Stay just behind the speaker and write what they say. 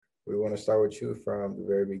We want to start with you from the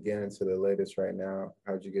very beginning to the latest right now.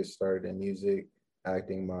 How'd you get started in music,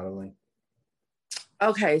 acting, modeling?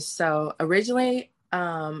 Okay, so originally,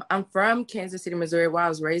 I'm from Kansas City, Missouri, where I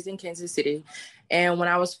was raised in Kansas City. And when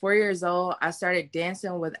I was 4 years old, I started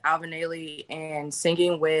dancing with Alvin Ailey and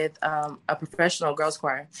singing with a professional girls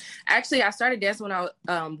choir. Actually, I started dancing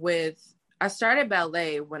when I started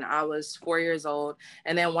ballet when I was 4 years old.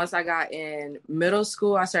 And then once I got in middle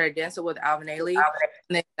school, I started dancing with Alvin Ailey.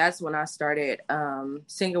 And then that's when I started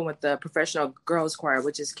singing with the professional girls choir,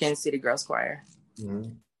 which is Kansas City Girls Choir.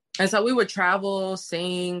 Mm-hmm. And so we would travel,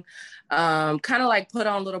 sing, kind of like put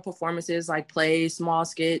on little performances, like plays, small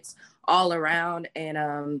skits all around.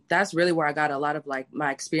 And that's really where I got a lot of like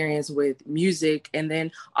my experience with music, and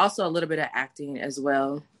then also a little bit of acting as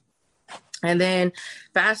well. And then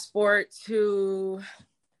fast forward to,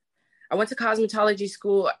 I went to cosmetology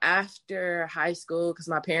school after high school because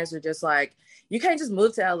my parents were just like, you can't just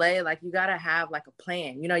move to LA. Like, you got to have like a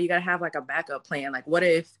plan. You know, you got to have like a backup plan. Like, what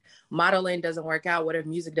if modeling doesn't work out? What if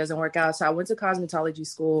music doesn't work out? So I went to cosmetology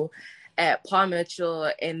school at Paul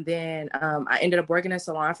Mitchell. And then I ended up working in a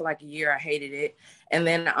salon for like a year. I hated it. And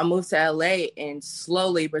then I moved to LA, and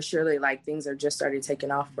slowly but surely, like, things are just started taking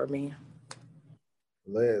off for me.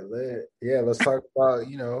 Lit. Yeah, let's talk about,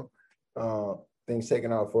 things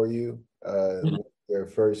taking off for you. Your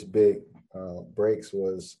first big breaks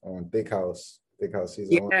was on Big House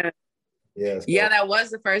season one. Yeah. So. Yeah, that was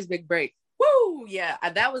the first big break. Woo! Yeah,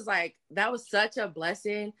 that was such a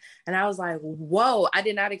blessing. And I was like, whoa, I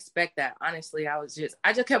did not expect that. Honestly, I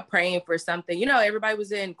just kept praying for something. You know, everybody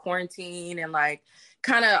was in quarantine, and like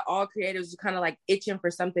kind of all creatives were kind of like itching for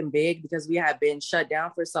something big because we had been shut down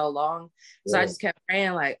for so long. So I just kept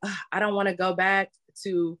praying like, I don't want to go back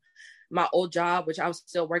to my old job, which I was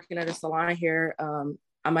still working at a salon here.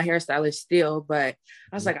 I'm a hairstylist still, but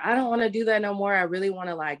I was like, I don't want to do that no more. I really want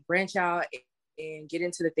to like branch out and get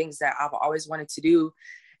into the things that I've always wanted to do.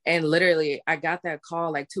 And literally, I got that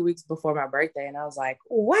call like 2 weeks before my birthday, and I was like,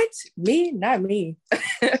 what? Me? Not me.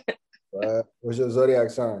 What's your zodiac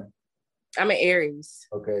sign? I'm an Aries.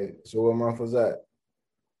 Okay, so what month was that?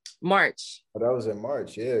 March. Oh, that was in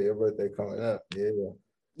March. Yeah, your birthday coming up.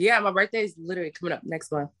 Yeah, my birthday is literally coming up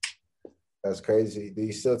next month. That's crazy. Do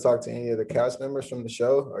you still talk to any of the cast members from the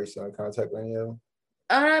show? Are you still in contact with any of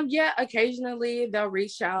them? Yeah, occasionally they'll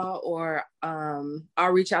reach out, or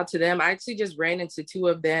I'll reach out to them. I actually just ran into two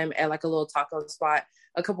of them at like a little taco spot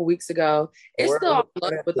a couple weeks ago. It's still all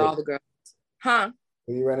love with all the girls. Huh?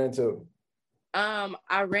 Who you ran into?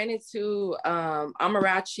 I ran into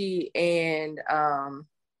Amarachi and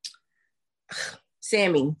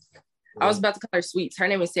Sammy. I was about to call her Sweets. Her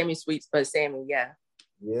name is Sammy Sweets, but Sammy, yeah.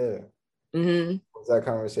 Yeah. Mm-hmm. What was that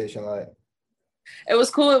conversation like? It was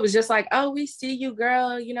cool. It was just like, oh, we see you,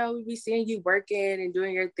 girl. You know, we be seeing you working and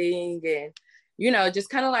doing your thing, and just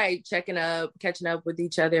kind of like checking up, catching up with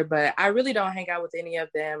each other. But I really don't hang out with any of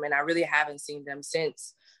them, and I really haven't seen them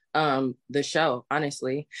since the show,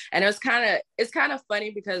 honestly. And it's kind of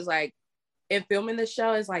funny because like in filming the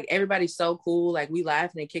show, it's like everybody's so cool, like we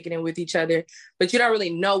laughing and kicking it with each other, but you don't really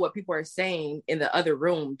know what people are saying in the other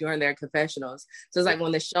room during their confessionals. So it's like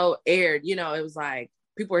when the show aired, it was like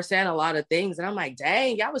people were saying a lot of things, and I'm like,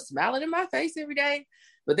 dang, y'all was smiling in my face every day,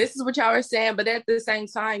 but this is what y'all were saying. But at the same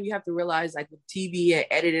time, you have to realize, like with TV and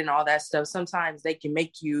editing and all that stuff, sometimes they can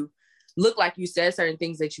make you look like you said certain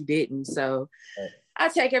things that you didn't. So I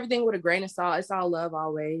take everything with a grain of salt. It's all love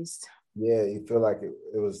always. Yeah, you feel like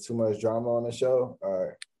it was too much drama on the show?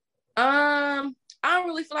 I don't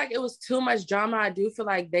really feel like it was too much drama. I do feel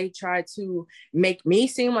like they tried to make me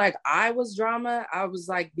seem like I was drama. I was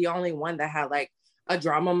like the only one that had like a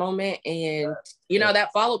drama moment, and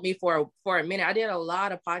that followed me for a minute. I did a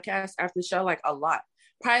lot of podcasts after the show, like a lot,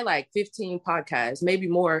 probably like 15 podcasts, maybe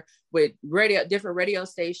more, with different radio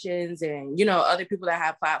stations and other people that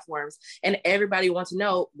have platforms, and everybody wants to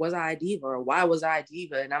know, was I a diva, or why was I a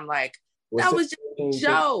diva? And I'm like, that was just a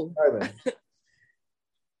show.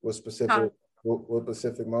 What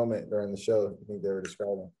specific moment during the show do you think they were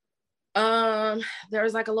describing? There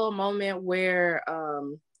was like a little moment where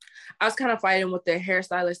I was kind of fighting with the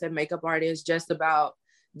hairstylist and makeup artist just about,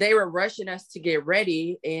 they were rushing us to get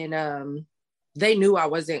ready, and they knew I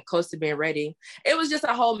wasn't close to being ready. It was just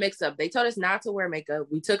a whole mix up. They told us not to wear makeup.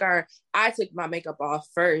 I took my makeup off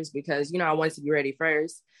first because, I wanted to be ready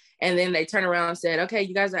first. And then they turned around and said, okay,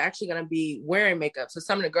 you guys are actually going to be wearing makeup. So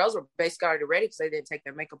some of the girls were basically already ready because they didn't take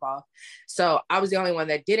their makeup off. So I was the only one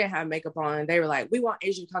that didn't have makeup on. They were like, we want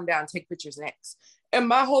Asia to come down and take pictures next. And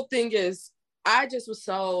my whole thing is, I just was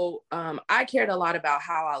so, I cared a lot about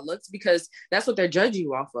how I looked because that's what they're judging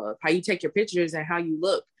you off of, how you take your pictures and how you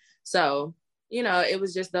look. So it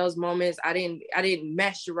was just those moments. I didn't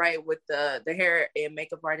mesh right with the hair and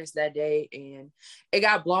makeup artist that day, and it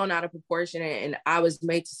got blown out of proportion, and I was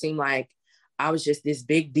made to seem like I was just this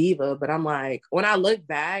big diva. But I'm like, when I look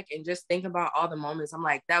back and just think about all the moments, I'm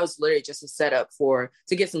like, that was literally just a setup to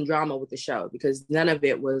get some drama with the show, because none of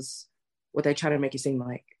it was what they try to make it seem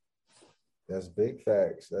like. That's big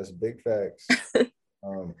facts. That's big facts.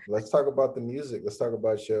 Let's talk about the music. Let's talk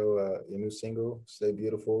about your new single, "Stay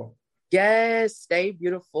Beautiful." Yes, Stay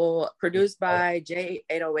Beautiful, produced by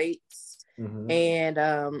J808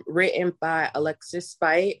 and written by Alexis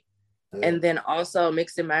Spite, and then also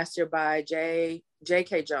mixed and mastered by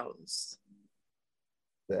J.K. Jones.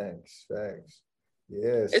 Thanks.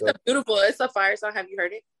 Yeah, it's a fire song. Have you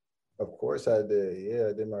heard it? Of course I did. Yeah,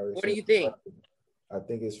 I did my research. What do you think? I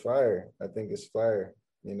think it's fire.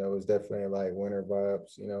 It's definitely like winter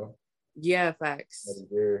vibes, Yeah, facts.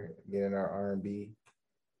 We're getting our R&B.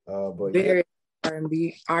 But very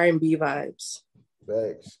R&B vibes.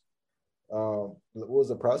 Facts. What was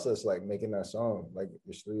the process like making that song, like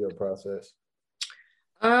your studio process?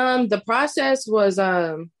 The process was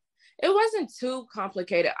it wasn't too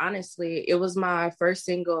complicated, honestly. It was my first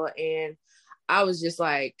single, and I was just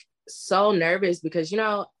like so nervous because,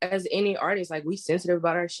 as any artist, like, we sensitive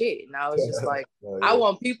about our shit, and I was just like, I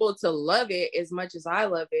want people to love it as much as I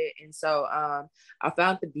love it. And so I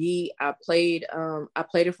found the beat, I played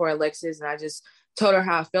it for Alexis, and I just told her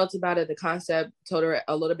how I felt about it, the concept, told her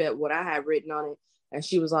a little bit what I had written on it. And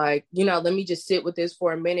she was like, let me just sit with this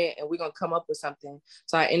for a minute and we're going to come up with something.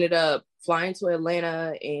 So I ended up flying to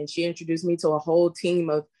Atlanta, and she introduced me to a whole team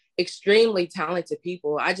of extremely talented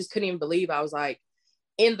people. I just couldn't even believe I was like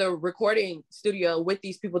in the recording studio with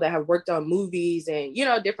these people that have worked on movies and,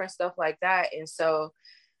 different stuff like that. And so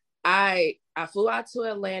I flew out to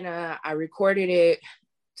Atlanta. I recorded it.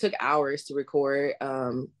 Took hours to record.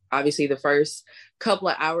 Obviously, the first couple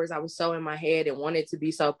of hours, I was so in my head and wanted to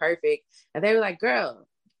be so perfect. And they were like, "Girl,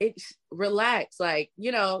 relax. Like,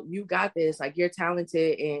 you got this. Like, you're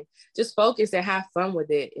talented, and just focus and have fun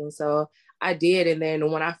with it." And so I did. And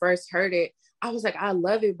then when I first heard it, I was like, I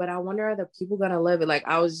love it, but I wonder, are the people gonna love it? Like,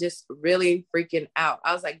 I was just really freaking out.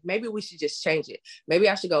 I was like, maybe we should just change it. Maybe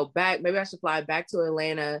I should go back. Maybe I should fly back to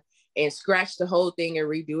Atlanta and scratch the whole thing and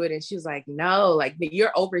redo it. And she was like, no, like,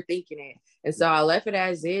 you're overthinking it. And so I left it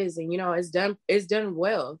as is, and it's done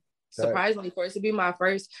well. Surprisingly, for it to be my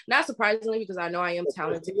first, not surprisingly, because I know I am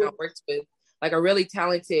talented. I worked with like a really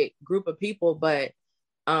talented group of people, but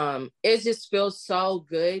it just feels so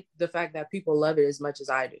good, the fact that people love it as much as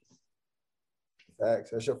I do.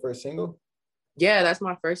 Facts. That's your first single? Yeah, that's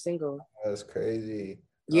my first single. That's crazy.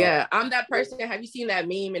 Yeah, I'm that person. Have you seen that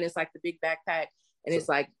meme? And it's like the big backpack, and it's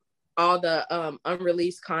like all the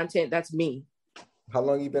unreleased content. That's me. How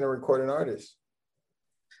long you been a recording artist?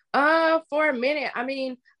 For a minute. I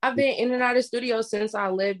mean, I've been in and out of studio since I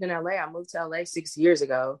lived in LA. I moved to LA 6 years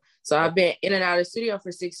ago. So I've been in and out of studio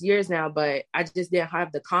for 6 years now, but I just didn't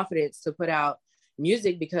have the confidence to put out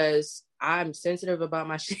music because I'm sensitive about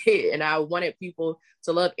my shit, and I wanted people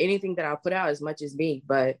to love anything that I put out as much as me.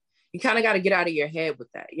 But you kind of got to get out of your head with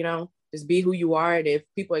that, just be who you are. And if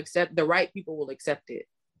people accept, the right people will accept it.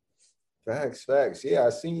 Facts. Yeah,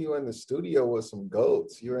 I seen you in the studio with some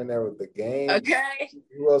goats. You were in there with the game. Okay.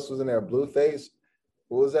 Who else was in there? Blueface.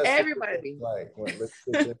 What was that? Everybody. Like, let's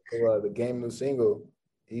get into the Game new single.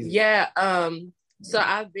 Easy. Yeah. So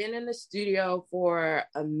I've been in the studio for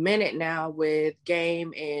a minute now with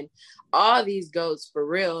Game, and all these goats, for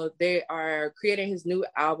real. They are creating his new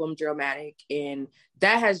album, Dramatic, and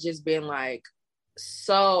that has just been like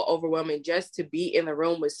so overwhelming just to be in the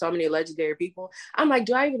room with so many legendary people. I'm like,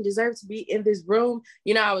 do I even deserve to be in this room?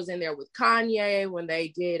 I was in there with Kanye when they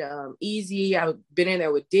did Easy. I've been in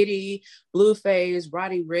there with Diddy, Blueface,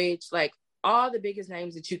 Roddy Ricch, like all the biggest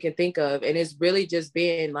names that you can think of. And it's really just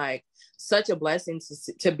been like such a blessing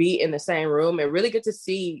to be in the same room and really get to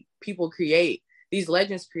see people create, these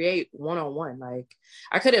legends create one-on-one. Like,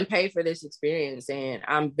 I couldn't pay for this experience, and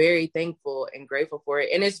I'm very thankful and grateful for it.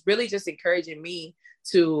 And it's really just encouraging me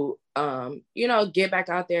to, get back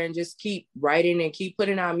out there and just keep writing and keep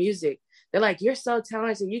putting out music. They're like, you're so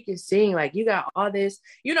talented, you can sing, like, you got all this,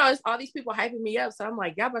 it's all these people hyping me up. So I'm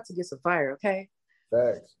like, y'all about to get some fire, okay?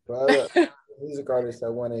 Facts. Music artists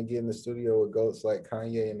that want to get in the studio with goats like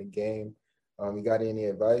Kanye in the Game. You got any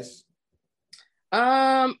advice?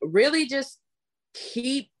 Really just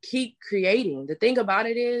keep creating. The thing about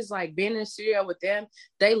it is, like, being in the studio with them,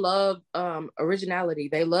 they love originality.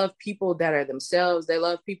 They love people that are themselves. They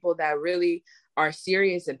love people that really are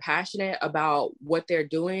serious and passionate about what they're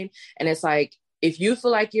doing. And it's like, if you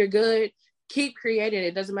feel like you're good, keep creating.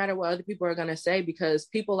 It doesn't matter what other people are going to say, because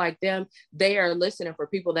people like them, they are listening for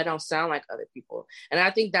people that don't sound like other people. And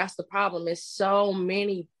I think that's the problem. Is so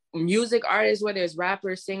many music artists, whether it's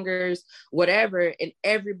rappers, singers, whatever, and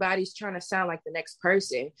everybody's trying to sound like the next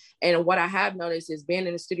person. And what I have noticed is being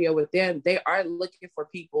in the studio with them, they are looking for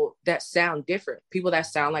people that sound different, people that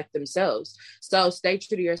sound like themselves. So stay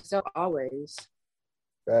true to yourself always.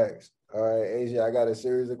 Thanks. All right, Asia, I got a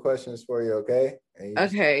series of questions for you, okay?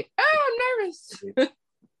 Okay. Oh, I'm nervous.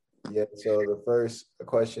 Yeah, so the first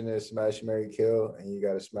question is smash, marry, kill, and you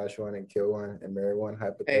got to smash one and kill one and marry one,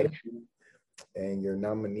 hypothetically. Okay. And your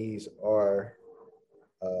nominees are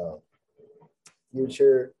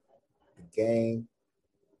Future, The Game,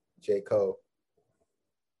 J. Cole.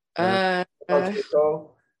 J.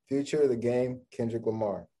 Cole, Future, The Game, Kendrick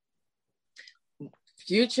Lamar.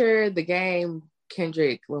 Future, The Game,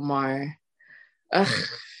 Kendrick Lamar.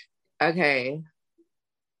 Okay.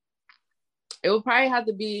 It would probably have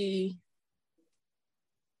to be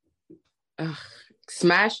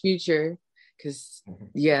smash Future, because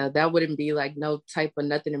yeah, that wouldn't be like no type of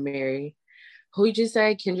nothing to marry. Who'd you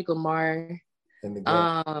say? Kendrick Lamar. In The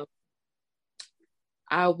Game.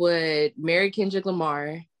 I would marry Kendrick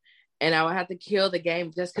Lamar, and I would have to kill The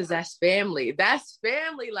Game just because that's family. That's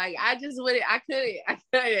family. Like I just wouldn't. I couldn't.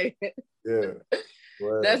 Yeah.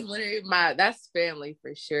 Right. That's literally that's family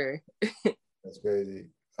for sure. That's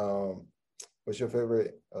crazy. What's your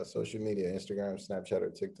favorite social media? Instagram, Snapchat,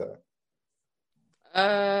 or TikTok?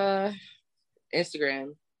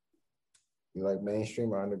 Instagram. You like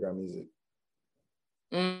mainstream or underground music?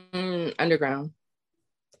 Underground.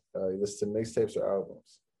 You listen to mixtapes or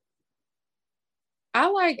albums? I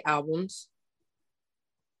like albums.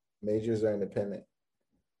 Majors or independent?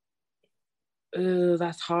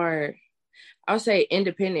 That's hard. I would say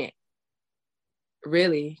independent,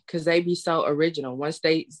 really, because they be so original.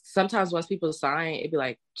 Sometimes once people sign, it'd be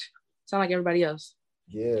like, sound like everybody else.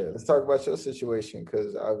 Yeah, let's talk about your situation,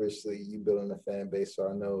 because obviously you building a fan base, so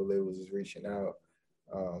I know labels is reaching out.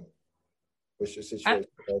 What's your situation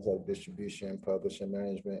as like distribution, publishing,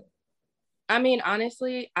 management? I mean,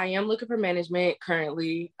 honestly, I am looking for management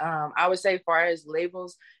currently. I would say, as far as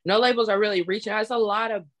labels, no labels are really reaching out. It's a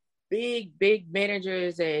lot of big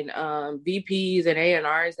managers and VPs and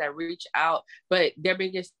A&Rs that reach out, but their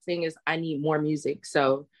biggest thing is I need more music.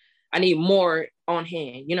 So I need more on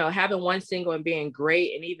hand. You know, having one single and being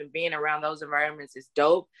great and even being around those environments is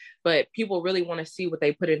dope, but people really want to see what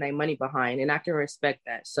they put in their money behind, and I can respect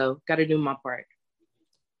that. So got to do my part.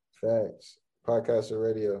 Facts. Podcast or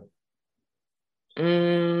radio?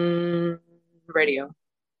 Radio.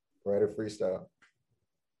 Write or freestyle?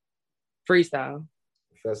 Freestyle.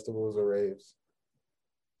 Festivals or raves?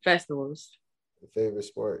 Festivals. Your favorite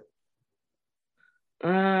sport?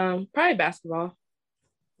 Probably basketball.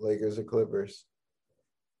 Lakers or Clippers?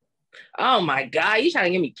 Oh my God, you trying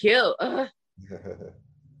to get me killed? I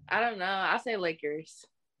don't know. I'll say Lakers.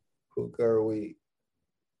 Hookah or weed?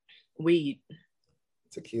 Weed.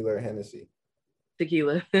 Tequila or Hennessy?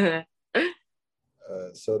 Tequila.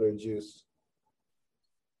 Soda or juice?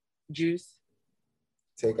 Juice.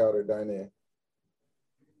 Takeout or dine in?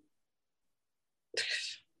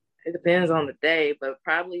 It depends on the day, but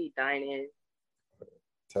probably dine in.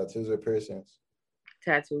 Tattoos or piercings?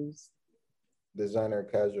 Tattoos. Designer or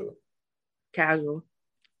casual? Casual.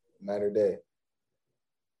 Night or day?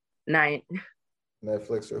 Night.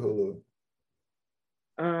 Netflix or Hulu?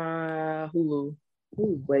 Hulu.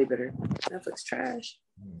 Hulu's way better. Netflix trash.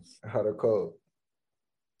 Hot or cold?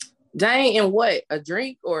 Dang, and what? A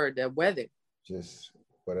drink or the weather? Just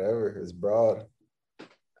whatever. It's broad.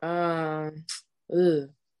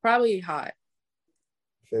 Probably hot.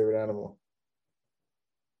 Favorite animal?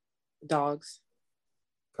 Dogs.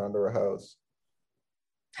 Condo or house?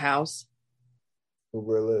 House.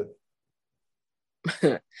 Uber or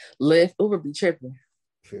Lyft? Lyft. Uber be tripping.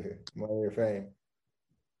 Money or fame?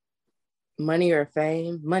 Money or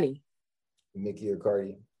fame? Money. Nicki or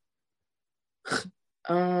Cardi?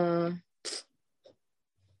 I'll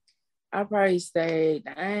probably say,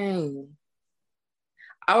 dang.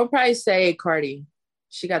 I would probably say Cardi.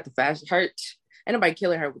 She got the fashion. Ain't nobody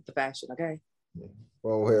killing her with the fashion, okay?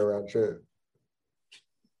 One way round trip.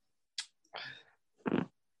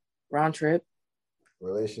 Round trip.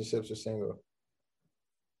 Relationships or single?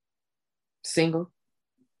 Single.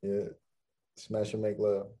 Yeah. Smash or make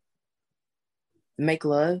love? Make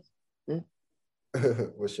love.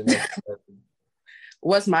 What's your nationality?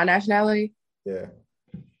 What's my nationality? Yeah.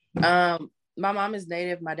 My mom is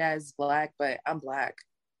Native, my dad is Black, but I'm Black.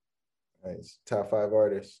 Nice. Top 5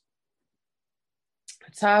 artists?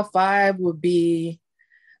 Top 5 would be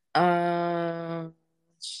I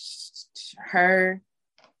her,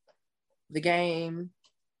 The Game.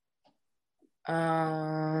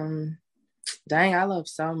 Dang, I love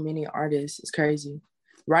so many artists. It's crazy.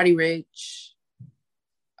 Roddy Ricch.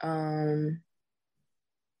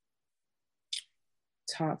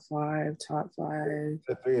 Top five.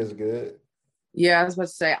 The three is good. Yeah, I was about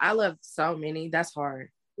to say, I love so many. That's hard.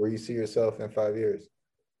 Where you see yourself in 5 years?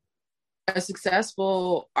 A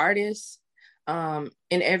successful artist, in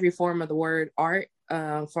every form of the word art,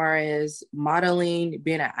 far as modeling,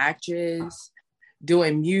 being an actress,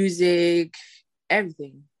 doing music,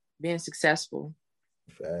 everything, being successful.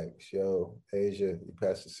 Facts. Yo, Asia, you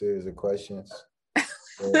passed a series of questions.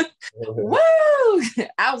 Woo!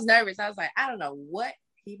 I was nervous. I was like, I don't know what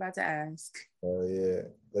he about to ask. Oh yeah.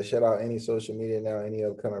 Let's shout out any social media now, any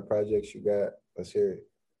upcoming projects you got. Let's hear it.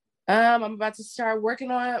 I'm about to start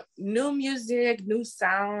working on new music, new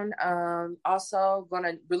sound. Also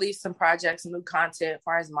gonna release some projects, new content as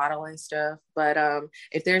far as modeling stuff. But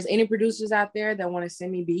if there's any producers out there that want to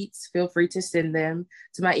send me beats, feel free to send them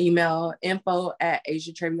to my email,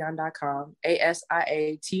 info@asiatrebian.com,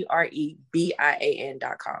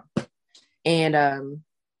 ASIATREBIAN.com. And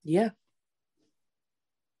yeah.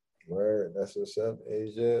 Word, that's what's up,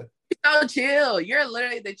 Asia. So chill. You're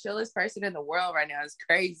literally the chillest person in the world right now. It's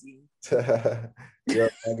crazy. Yo, I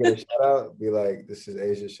get a shout out. Be like, this is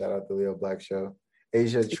Asia. Shout out to Leo Black Show.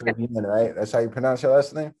 Asia Trebian, right? That's how you pronounce your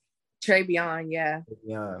last name? Trebian, yeah.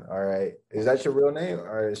 Trebian. All right. Is that your real name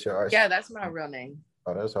or is your art? Yeah, that's my real name.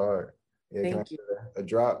 Oh, that's hard. Yeah, Thank you. A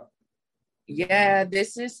drop? Yeah,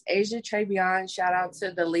 this is Asia Trebian. Shout out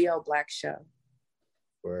to the Leo Black Show.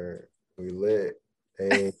 Where we lit.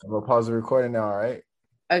 Hey, I'm gonna pause the recording now, all right?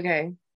 Okay.